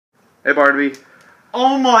Hey, Barnaby.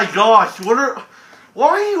 Oh my gosh, why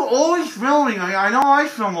are you always filming? I know I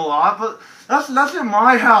film a lot, but that's in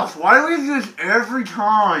my house. Why do we do this every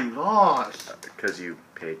time? Gosh. Because you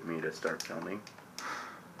paid me to start filming.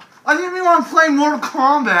 I didn't even want to play Mortal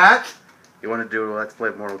Kombat. You want to do Let's Play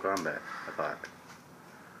Mortal Kombat, I thought.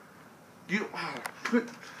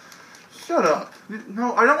 Shut up.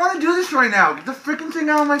 No, I don't want to do this right now. Get the freaking thing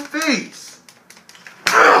out of my face.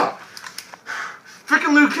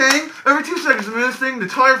 Freaking Liu Kang, every 2 seconds I'm in this thing, the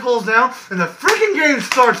tire pulls down, and the freaking game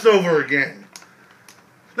starts over again.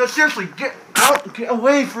 No, seriously, get out, get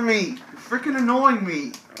away from me. You're freaking annoying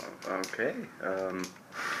me. Okay.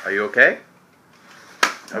 Are you okay?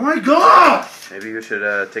 Oh my gosh! Maybe you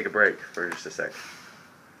should take a break for just a sec.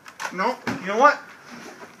 No, you know what?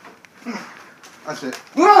 That's it.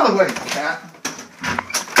 Get out of the way, cat.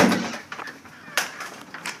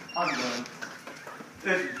 I'm done.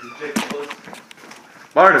 This is ridiculous.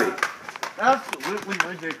 Barnaby! Absolutely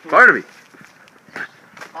ridiculous. Barnaby!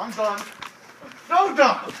 I'm done. I'm so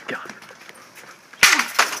done! Oh, God.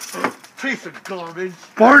 Piece of garbage.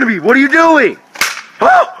 Barnaby, what are you doing?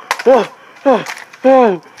 Oh! Oh! Oh!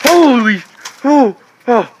 Oh! Holy! Oh!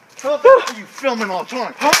 Oh! What are you filming all the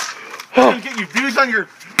time? Huh? Gonna get you views on your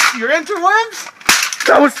interwebs?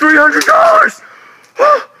 That was $300!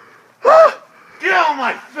 Get out of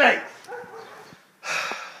my face!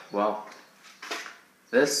 Well,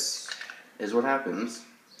 this is what happens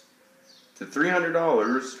to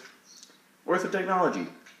 $300 worth of technology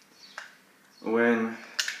when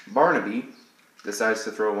Barnaby decides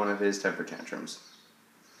to throw one of his temper tantrums.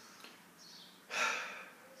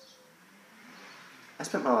 I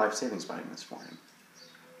spent my life savings buying this for him.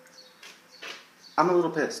 I'm a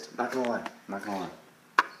little pissed, not gonna lie. Not gonna lie.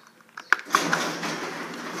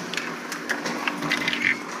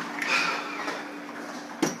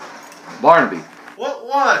 Barnaby.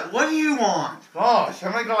 What? What do you want? Gosh,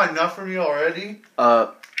 haven't I got enough from you already?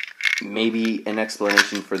 Maybe an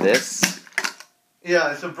explanation for this?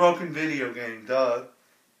 Yeah, it's a broken video game, duh.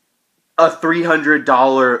 A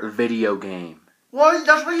 $300 video game. What?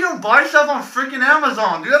 That's why you don't buy stuff on freaking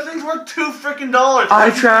Amazon, dude. That thing's worth $2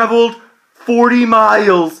 I traveled 40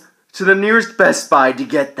 miles to the nearest Best Buy to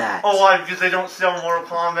get that. Oh, why? Because they don't sell Mortal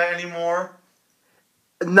Kombat anymore?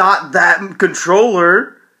 Not that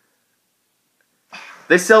controller.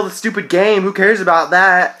 They sell the stupid game. Who cares about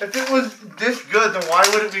that? If it was this good, then why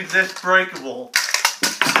would it be this breakable?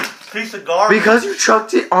 Piece of garbage. Because you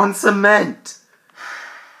chucked it on cement.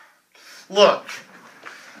 Look,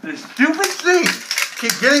 this stupid thing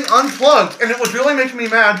keeps getting unplugged, and it was really making me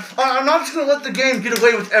mad. I'm not just gonna let the game get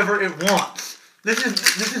away with whatever it wants. This is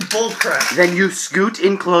bullcrap. Then you scoot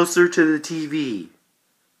in closer to the TV.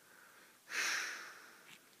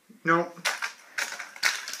 No.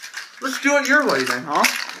 Let's do it your way then, huh?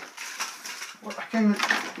 Well, I can.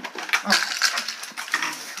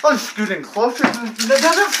 I'll just scoot in closer. That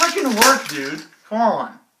doesn't freaking work, dude. Come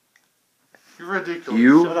on. You're ridiculous.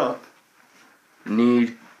 You Shut up.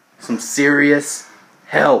 Need some serious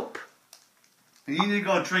help. You need to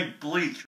go drink bleach.